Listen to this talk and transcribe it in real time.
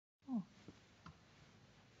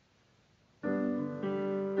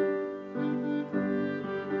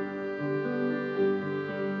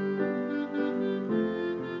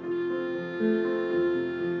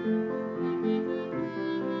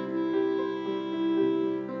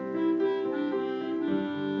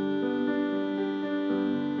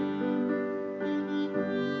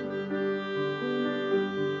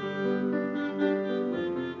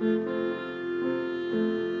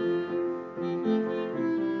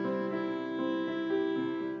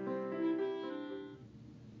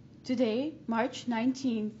Today, March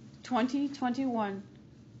 19, 2021,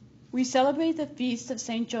 we celebrate the feast of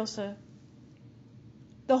Saint Joseph.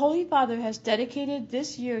 The Holy Father has dedicated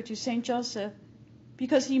this year to Saint Joseph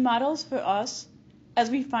because he models for us, as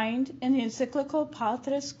we find in the encyclical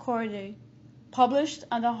Patris Corde, published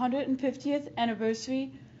on the 150th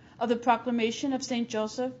anniversary of the proclamation of Saint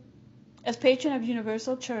Joseph as patron of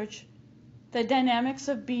Universal Church, the dynamics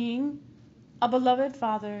of being a beloved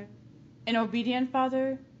father, an obedient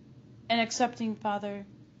father, an accepting father.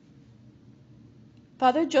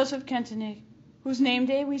 Father Joseph Kentenich, whose name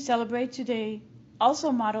day we celebrate today,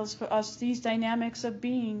 also models for us these dynamics of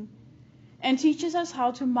being and teaches us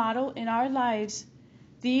how to model in our lives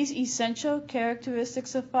these essential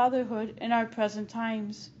characteristics of fatherhood in our present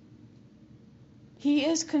times. He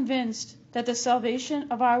is convinced that the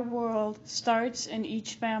salvation of our world starts in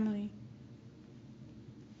each family.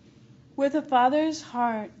 With a father's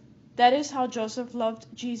heart, that is how Joseph loved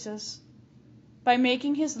Jesus, by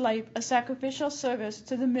making his life a sacrificial service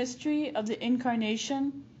to the mystery of the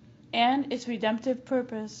Incarnation and its redemptive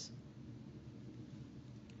purpose.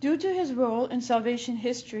 Due to his role in salvation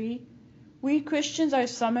history, we Christians are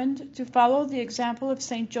summoned to follow the example of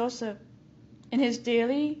Saint Joseph in his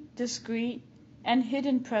daily, discreet, and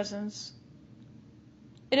hidden presence.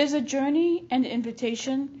 It is a journey and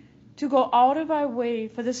invitation to go out of our way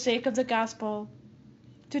for the sake of the gospel,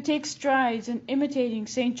 to take strides in imitating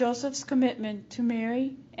Saint Joseph's commitment to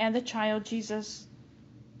Mary and the child Jesus.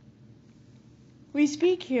 We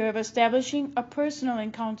speak here of establishing a personal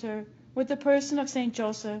encounter with the person of Saint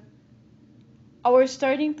Joseph. Our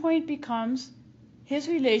starting point becomes his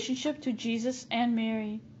relationship to Jesus and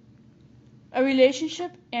Mary, a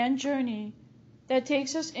relationship and journey that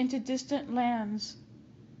takes us into distant lands.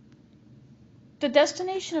 The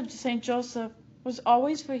destination of Saint Joseph was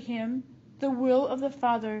always for him the will of the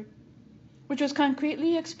Father, which was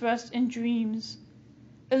concretely expressed in dreams,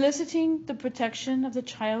 eliciting the protection of the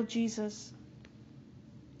child Jesus.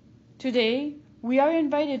 Today, we are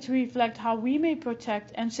invited to reflect how we may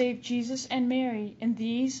protect and save Jesus and Mary in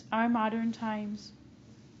these, our modern times.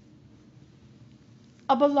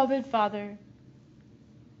 A beloved father.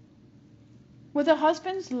 With a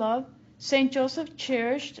husband's love, Saint Joseph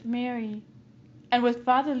cherished Mary, and with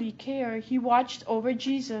fatherly care he watched over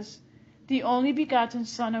Jesus, the only begotten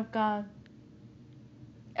Son of God.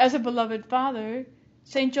 As a beloved father,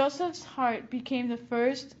 Saint Joseph's heart became the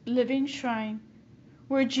first living shrine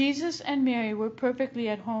where Jesus and Mary were perfectly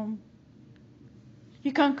at home.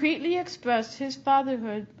 He concretely expressed his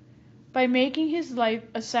fatherhood by making his life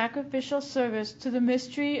a sacrificial service to the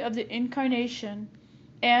mystery of the Incarnation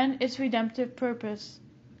and its redemptive purpose.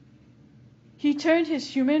 He turned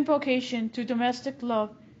his human vocation to domestic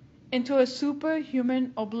love into a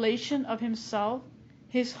superhuman oblation of himself,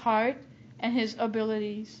 his heart, and his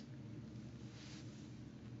abilities.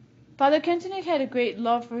 Father Kentenich had a great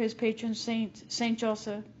love for his patron saint, Saint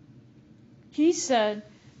Joseph. He said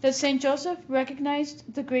that Saint Joseph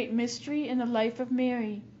recognized the great mystery in the life of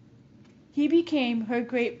Mary. He became her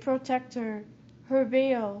great protector, her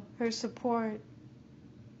veil, her support.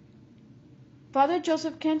 Father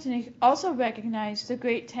Joseph Kentenich also recognized the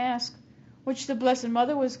great task which the Blessed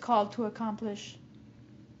Mother was called to accomplish.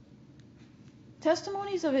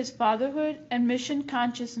 Testimonies of his fatherhood and mission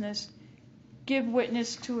consciousness give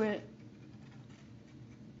witness to it.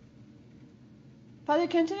 Father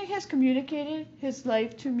Kentenich has communicated his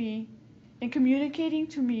life to me in communicating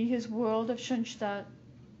to me his world of Schoenstatt.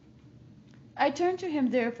 I turned to him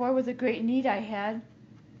therefore with a great need I had,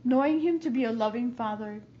 knowing him to be a loving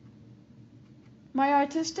father. My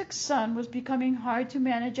artistic son was becoming hard to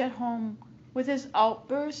manage at home with his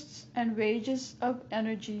outbursts and rages of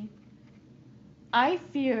energy. I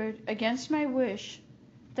feared, against my wish,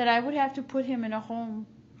 that I would have to put him in a home.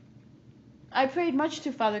 I prayed much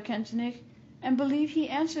to Father Kentenich and believe he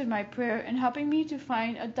answered my prayer in helping me to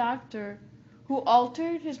find a doctor who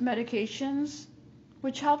altered his medications,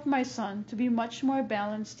 which helped my son to be much more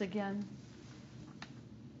balanced again.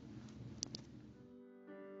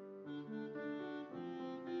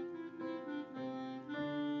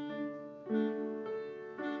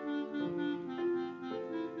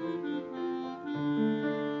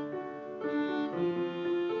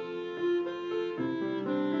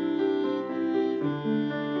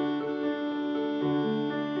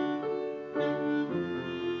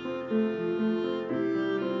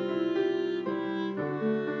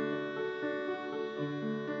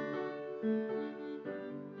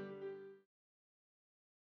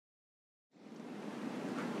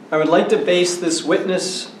 I would like to base this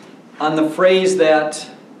witness on the phrase that,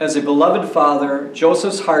 as a beloved father,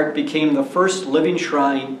 Joseph's heart became the first living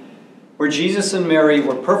shrine where Jesus and Mary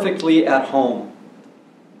were perfectly at home,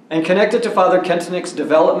 and connected to Father Kentenick's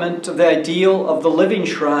development of the ideal of the living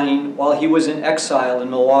shrine while he was in exile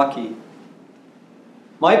in Milwaukee.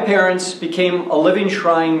 My parents became a living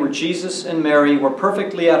shrine where Jesus and Mary were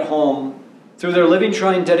perfectly at home through their living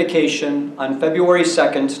shrine dedication on February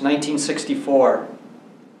 2nd, 1964.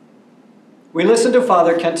 We listened to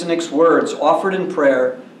Father Kentenick's words offered in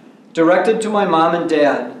prayer, directed to my mom and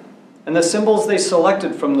dad, and the symbols they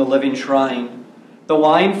selected from the living shrine, the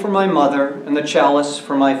wine for my mother and the chalice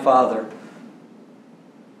for my father.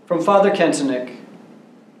 From Father Kentenick,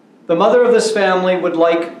 the mother of this family would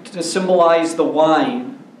like to symbolize the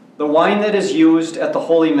wine that is used at the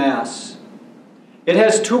Holy Mass. It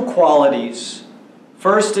has two qualities.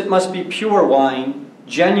 First, it must be pure wine,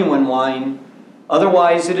 genuine wine,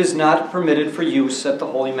 otherwise it is not permitted for use at the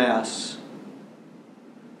Holy Mass.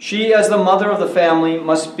 She, as the mother of the family,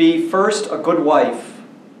 must be first a good wife,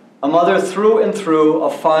 a mother through and through, a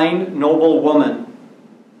fine, noble woman.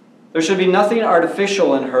 There should be nothing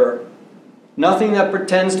artificial in her, nothing that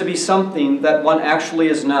pretends to be something that one actually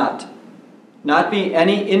is not be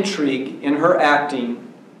any intrigue in her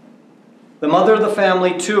acting. The mother of the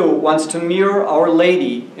family, too, wants to mirror Our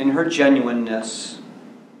Lady in her genuineness.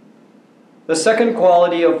 The second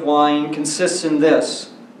quality of wine consists in this: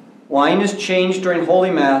 wine is changed during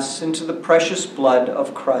Holy Mass into the precious blood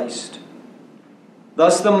of Christ.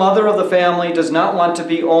 Thus, the mother of the family does not want to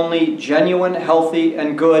be only genuine, healthy,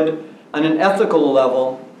 and good on an ethical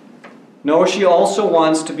level. No, she also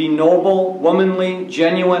wants to be noble, womanly,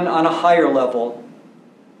 genuine on a higher level.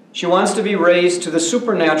 She wants to be raised to the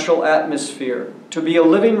supernatural atmosphere, to be a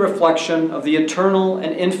living reflection of the eternal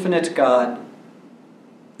and infinite God.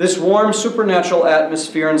 This warm supernatural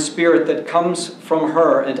atmosphere and spirit that comes from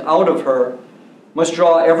her and out of her must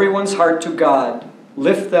draw everyone's heart to God,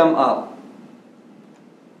 lift them up.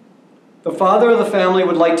 The father of the family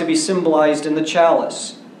would like to be symbolized in the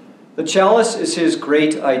chalice. The chalice is his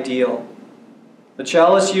great ideal. The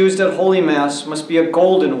chalice used at Holy Mass must be a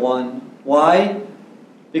golden one. Why?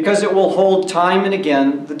 Because it will hold time and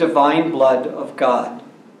again the divine blood of God.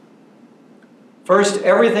 First,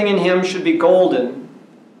 everything in him should be golden,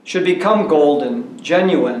 should become golden,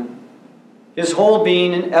 genuine. His whole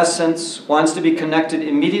being, in essence, wants to be connected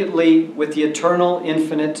immediately with the eternal,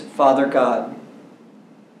 infinite Father God.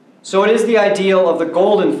 So it is the ideal of the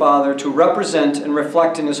Golden Father to represent and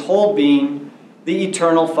reflect in his whole being the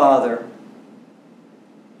eternal Father.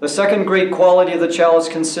 The second great quality of the chalice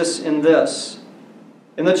consists in this: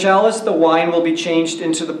 in the chalice, the wine will be changed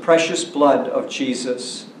into the precious blood of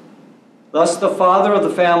Jesus. Thus, the father of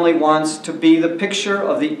the family wants to be the picture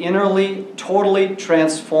of the innerly, totally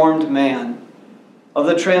transformed man, of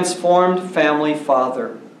the transformed family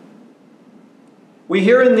father. We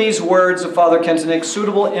hear in these words of Father Kentenick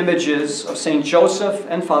suitable images of St. Joseph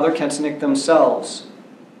and Father Kentenick themselves.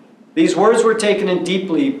 These words were taken in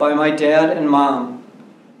deeply by my dad and mom,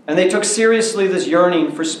 and they took seriously this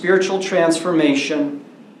yearning for spiritual transformation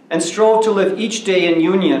and strove to live each day in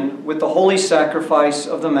union with the holy sacrifice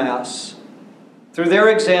of the Mass. Through their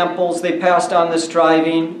examples, they passed on this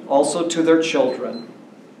striving also to their children.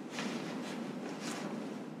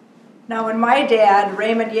 Now, when my dad,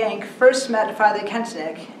 Raymond Yank, first met Father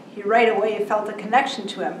Kentenick, he right away felt a connection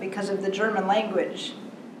to him because of the German language.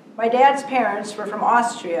 My dad's parents were from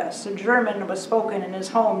Austria, so German was spoken in his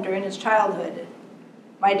home during his childhood.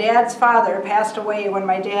 My dad's father passed away when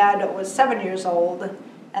my dad was 7 years old,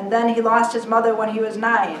 and then he lost his mother when he was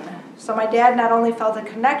 9. So my dad not only felt a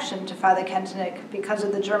connection to Father Kentenick because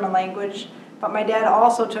of the German language, but my dad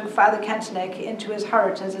also took Father Kentenick into his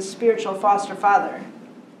heart as his spiritual foster father.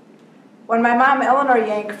 When my mom, Eleanor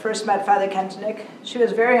Yank, first met Father Kentenick, she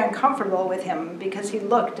was very uncomfortable with him because he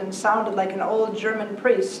looked and sounded like an old German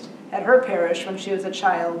priest at her parish when she was a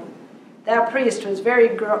child. That priest was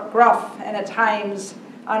very gruff and at times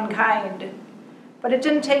unkind. But it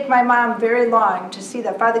didn't take my mom very long to see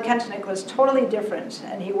that Father Kentenick was totally different,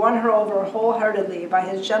 and he won her over wholeheartedly by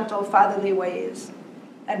his gentle fatherly ways.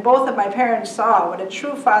 And both of my parents saw what a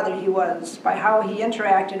true father he was by how he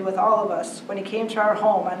interacted with all of us when he came to our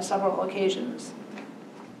home on several occasions.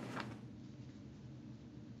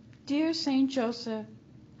 Dear Saint Joseph,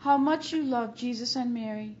 how much you love Jesus and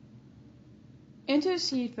Mary.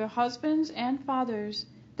 Intercede for husbands and fathers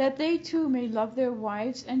that they too may love their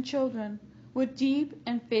wives and children with deep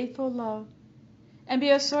and faithful love, and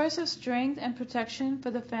be a source of strength and protection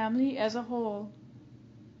for the family as a whole.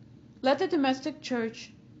 Let the domestic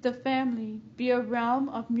church, the family, be a realm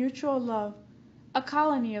of mutual love, a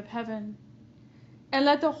colony of heaven. And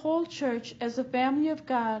let the whole church, as the family of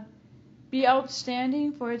God, be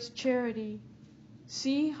outstanding for its charity,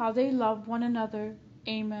 See how they love one another.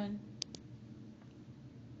 Amen.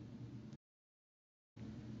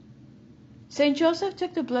 Saint Joseph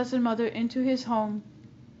took the Blessed Mother into his home.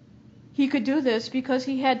 He could do this because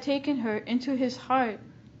he had taken her into his heart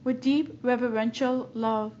with deep reverential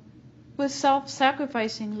love, with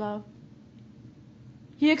self-sacrificing love.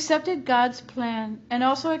 He accepted God's plan and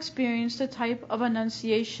also experienced a type of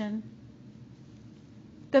annunciation.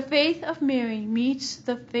 The faith of Mary meets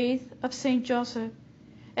the faith of Saint Joseph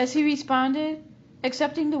as he responded,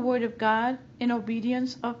 accepting the word of God in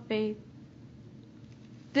obedience of faith.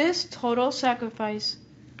 This total sacrifice,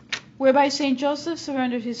 whereby Saint Joseph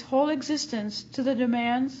surrendered his whole existence to the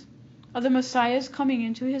demands of the Messiah's coming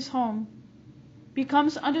into his home,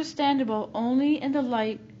 becomes understandable only in the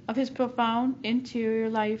light of his profound interior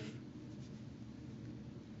life.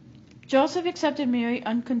 Joseph accepted Mary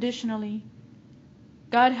unconditionally.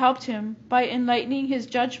 God helped him by enlightening his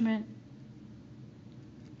judgment.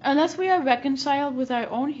 Unless we are reconciled with our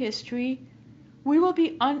own history, we will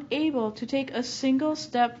be unable to take a single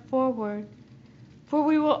step forward, for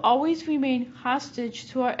we will always remain hostage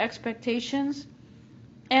to our expectations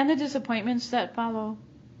and the disappointments that follow.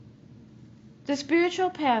 The spiritual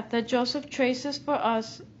path that Joseph traces for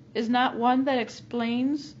us is not one that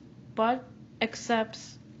explains, but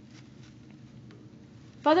accepts.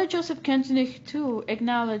 Father Joseph Kentenich, too,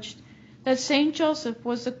 acknowledged that Saint Joseph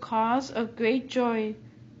was the cause of great joy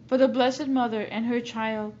for the Blessed Mother and her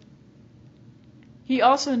child. He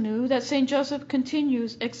also knew that Saint Joseph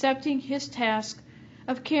continues accepting his task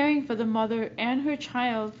of caring for the mother and her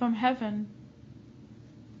child from heaven.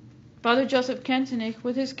 Father Joseph Kentenich,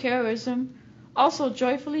 with his charism, also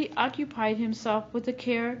joyfully occupied himself with the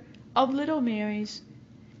care of little Marys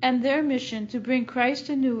and their mission to bring Christ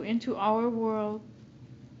anew into our world.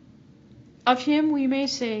 Of him we may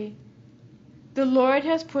say, "The Lord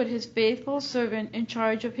has put his faithful servant in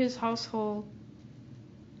charge of his household."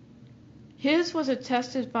 His was a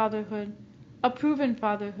tested fatherhood, a proven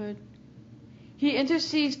fatherhood. He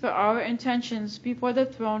intercedes for our intentions before the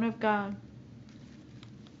throne of God.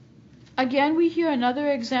 Again, we hear another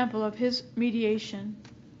example of his mediation.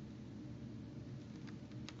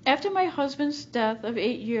 After my husband's death of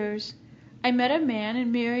 8 years, I met a man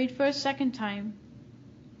and married for a second time.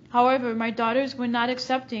 However, my daughters were not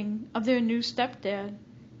accepting of their new stepdad.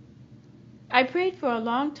 I prayed for a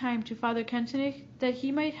long time to Father Kentenich that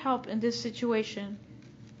he might help in this situation.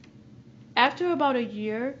 After about a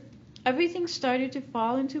year, everything started to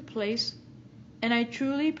fall into place, and I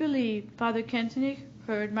truly believe Father Kentenich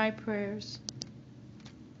heard my prayers.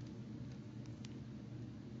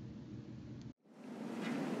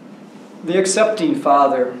 The accepting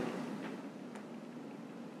father.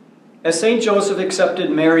 As St. Joseph accepted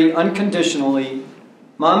Mary unconditionally,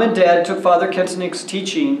 Mom and Dad took Father Kentenich's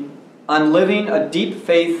teaching on living a deep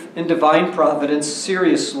faith in divine providence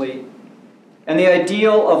seriously, and the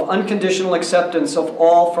ideal of unconditional acceptance of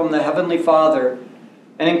all from the Heavenly Father,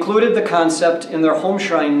 and included the concept in their home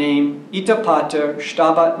shrine name, Ita Pater,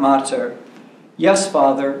 Stabat Mater, Yes,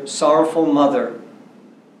 Father, Sorrowful Mother.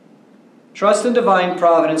 Trust in divine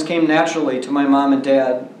providence came naturally to my mom and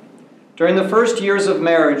dad. During the first years of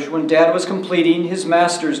marriage, when Dad was completing his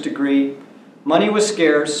master's degree, money was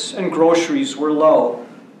scarce and groceries were low.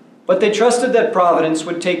 But they trusted that Providence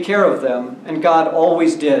would take care of them, and God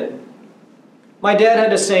always did. My dad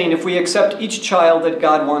had a saying, if we accept each child that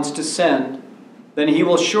God wants to send, then he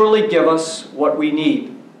will surely give us what we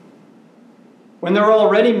need. When there were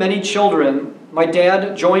already many children, my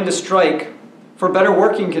dad joined a strike for better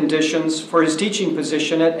working conditions for his teaching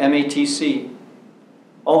position at MATC.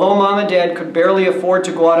 Although Mom and Dad could barely afford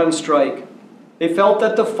to go out on strike, they felt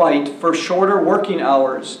that the fight for shorter working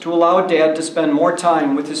hours to allow Dad to spend more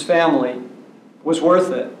time with his family was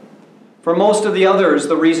worth it. For most of the others,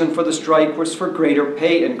 the reason for the strike was for greater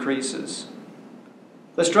pay increases.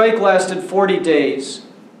 The strike lasted 40 days,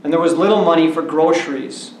 and there was little money for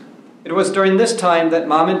groceries. It was during this time that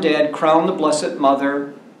Mom and Dad crowned the Blessed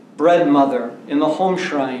Mother, Bread Mother, in the home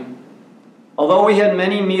shrine. Although we had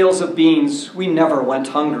many meals of beans, we never went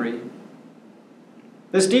hungry.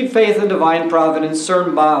 This deep faith in divine providence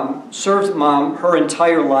served Mom her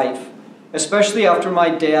entire life, especially after my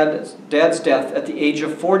dad's death at the age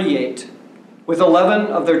of 48, with 11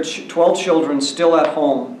 of their 12 children still at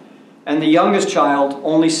home, and the youngest child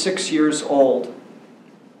only 6 years old.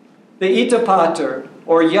 The Ita Pater,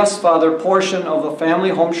 or Yes, Father, portion of the family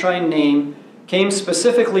home shrine name came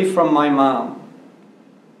specifically from my mom.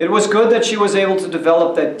 It was good that she was able to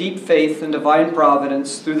develop that deep faith in divine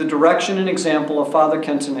providence through the direction and example of Father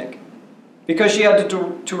Kentenich, because she had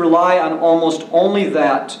to rely on almost only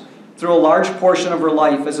that through a large portion of her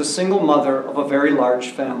life as a single mother of a very large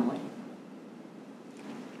family.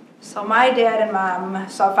 So my dad and mom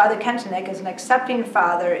saw Father Kentenick as an accepting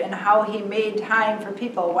father in how he made time for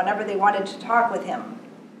people whenever they wanted to talk with him.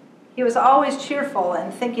 He was always cheerful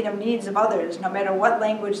and thinking of needs of others, no matter what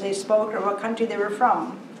language they spoke or what country they were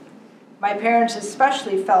from. My parents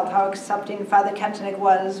especially felt how accepting Father Kentenick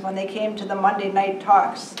was when they came to the Monday night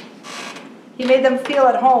talks. He made them feel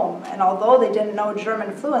at home, and although they didn't know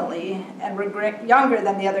German fluently and were younger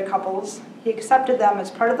than the other couples, he accepted them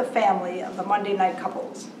as part of the family of the Monday night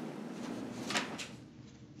couples.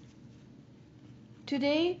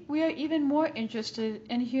 Today, we are even more interested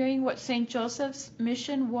in hearing what St. Joseph's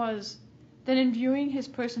mission was than in viewing his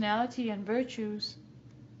personality and virtues.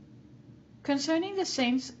 Concerning the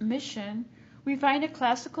saint's mission, we find a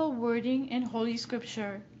classical wording in Holy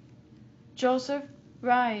Scripture. Joseph,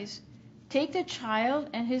 rise, take the child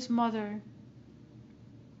and his mother.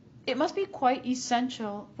 It must be quite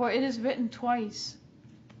essential, for it is written twice.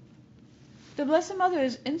 The Blessed Mother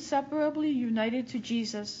is inseparably united to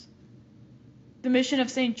Jesus. The mission of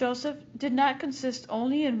St. Joseph did not consist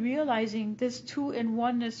only in realizing this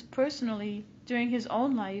two-in-oneness personally during his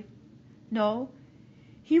own life. No,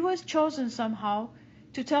 he was chosen somehow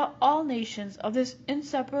to tell all nations of this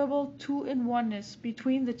inseparable two-in-oneness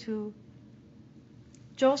between the two.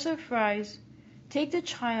 Joseph, rise, take the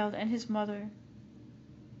child and his mother.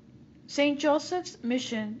 St. Joseph's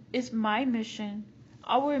mission is my mission,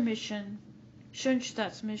 our mission,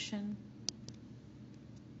 Schönstadt's mission.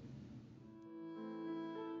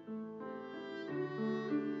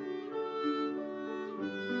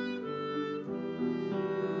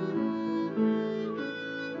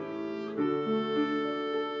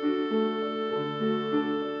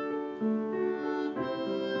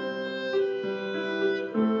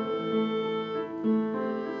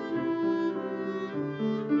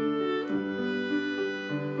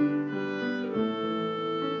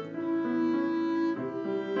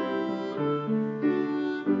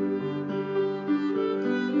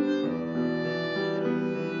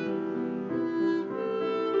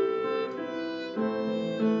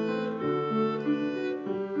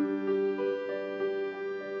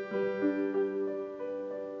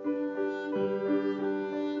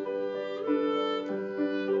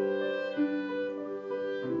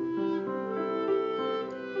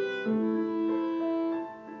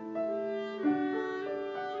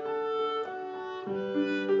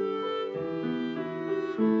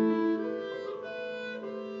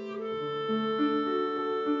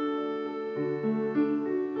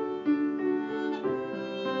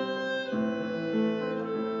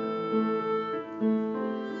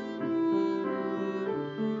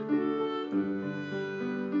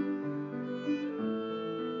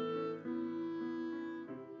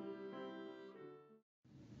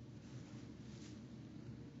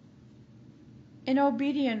 An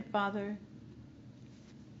obedient father.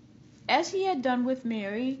 As he had done with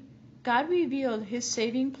Mary, God revealed his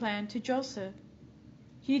saving plan to Joseph.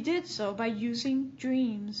 He did so by using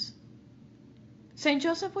dreams. St.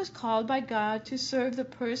 Joseph was called by God to serve the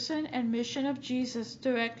person and mission of Jesus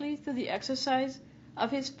directly through the exercise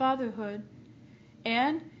of his fatherhood,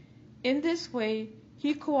 and in this way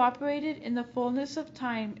he cooperated in the fullness of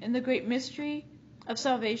time in the great mystery of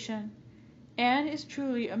salvation, and is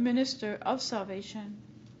truly a minister of salvation.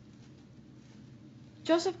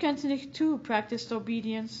 Joseph Kentenick too practiced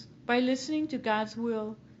obedience by listening to God's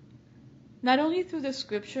will, not only through the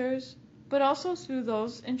Scriptures, but also through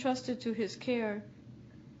those entrusted to his care,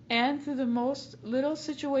 and through the most little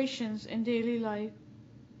situations in daily life.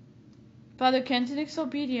 Father Kentenick's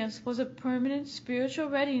obedience was a permanent spiritual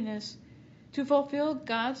readiness to fulfill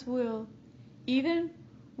God's will, even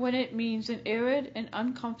when it means an arid and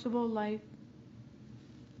uncomfortable life.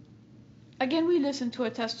 Again, we listen to a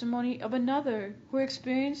testimony of another who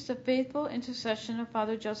experienced the faithful intercession of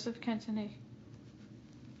Father Joseph Kentenick.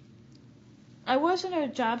 I was in a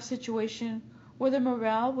job situation where the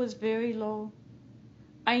morale was very low.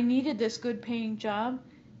 I needed this good-paying job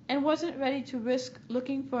and wasn't ready to risk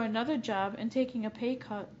looking for another job and taking a pay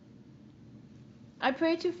cut. I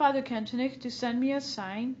prayed to Father Kentenick to send me a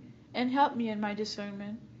sign and help me in my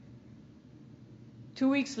discernment. 2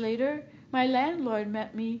 weeks later, my landlord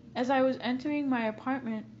met me as I was entering my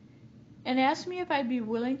apartment and asked me if I'd be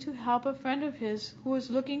willing to help a friend of his who was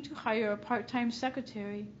looking to hire a part-time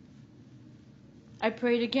secretary. I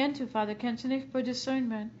prayed again to Father Kentenick for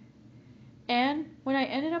discernment, and when I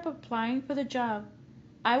ended up applying for the job,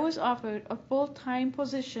 I was offered a full-time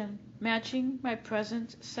position matching my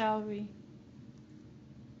present salary.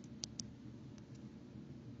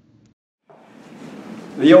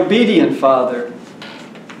 The obedient father.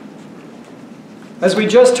 As we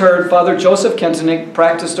just heard, Father Joseph Kentenich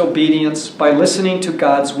practiced obedience by listening to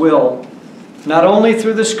God's will, not only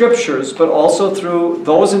through the Scriptures, but also through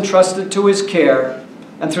those entrusted to his care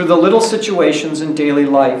and through the little situations in daily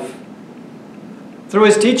life. Through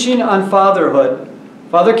his teaching on fatherhood,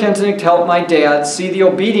 Father Kentenich helped my dad see the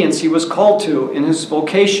obedience he was called to in his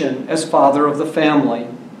vocation as father of the family.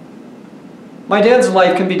 My dad's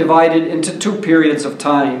life can be divided into two periods of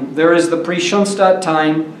time. There is the pre-Schoenstatt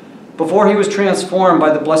time, before he was transformed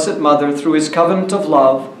by the Blessed Mother through his covenant of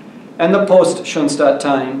love, and the post-Schoenstatt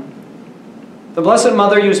time. The Blessed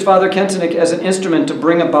Mother used Father Kentenich as an instrument to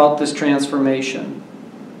bring about this transformation.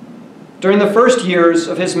 During the first years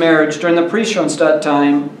of his marriage, during the pre-Schoenstatt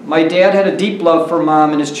time, my dad had a deep love for Mom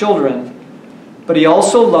and his children, but he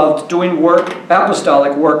also loved doing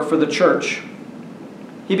apostolic work for the church.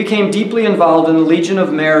 He became deeply involved in the Legion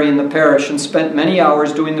of Mary in the parish and spent many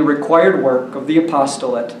hours doing the required work of the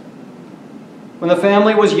apostolate. When the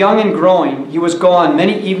family was young and growing, he was gone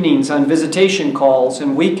many evenings on visitation calls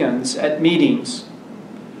and weekends at meetings.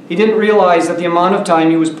 He didn't realize that the amount of time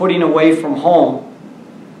he was putting away from home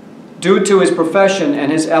due to his profession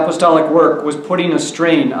and his apostolic work was putting a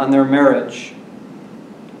strain on their marriage.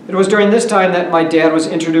 It was during this time that my dad was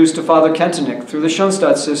introduced to Father Kentenich through the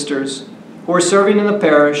Schoenstatt sisters, who were serving in the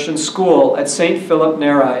parish and school at St. Philip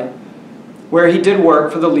Neri, where he did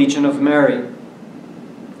work for the Legion of Mary.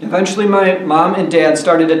 Eventually, my mom and dad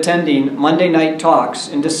started attending Monday night talks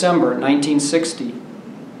in December 1960.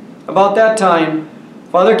 About that time,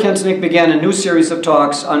 Father Kentenich began a new series of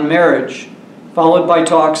talks on marriage, followed by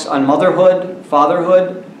talks on motherhood,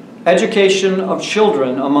 fatherhood, education of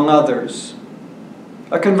children, among others.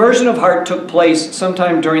 A conversion of heart took place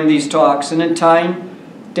sometime during these talks, and in time,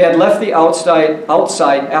 Dad left the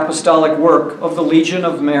outside apostolic work of the Legion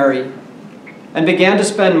of Mary and began to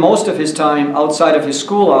spend most of his time outside of his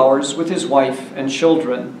school hours with his wife and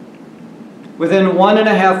children. Within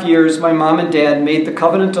 1.5 years, my mom and dad made the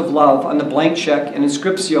covenant of love on the blank check and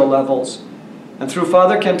inscriptio levels, and through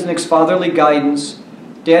Father Kentenich's fatherly guidance,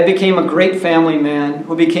 Dad became a great family man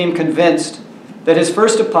who became convinced that his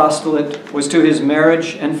first apostolate was to his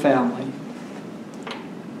marriage and family.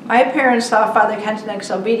 My parents saw Father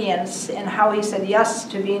Kentenich's obedience in how he said yes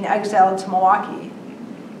to being exiled to Milwaukee.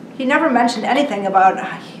 He never mentioned anything about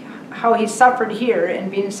how he suffered here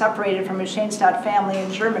in being separated from his Schoenstatt family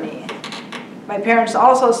in Germany. My parents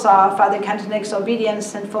also saw Father Kentenich's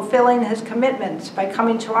obedience in fulfilling his commitment by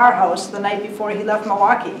coming to our house the night before he left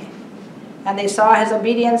Milwaukee. And they saw his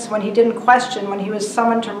obedience when he didn't question when he was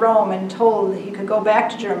summoned to Rome and told he could go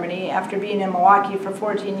back to Germany after being in Milwaukee for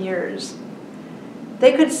 14 years.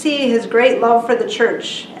 They could see his great love for the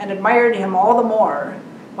church and admired him all the more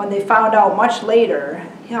when they found out much later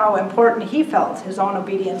how important he felt his own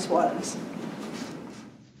obedience was.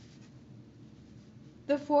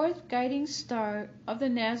 The fourth guiding star of the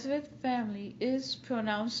Nazareth family is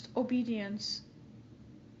pronounced obedience.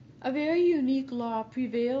 A very unique law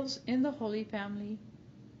prevails in the Holy Family.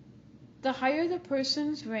 The higher the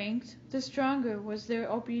persons ranked, the stronger was their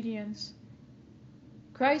obedience.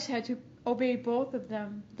 Christ had to obey both of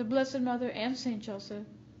them, the Blessed Mother and Saint Joseph.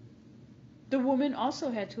 The woman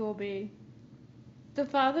also had to obey. The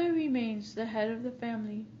father remains the head of the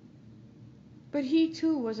family. But he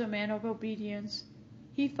too was a man of obedience.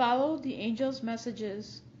 He followed the angel's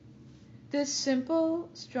messages. This simple,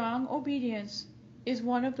 strong obedience is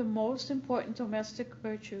one of the most important domestic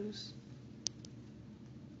virtues.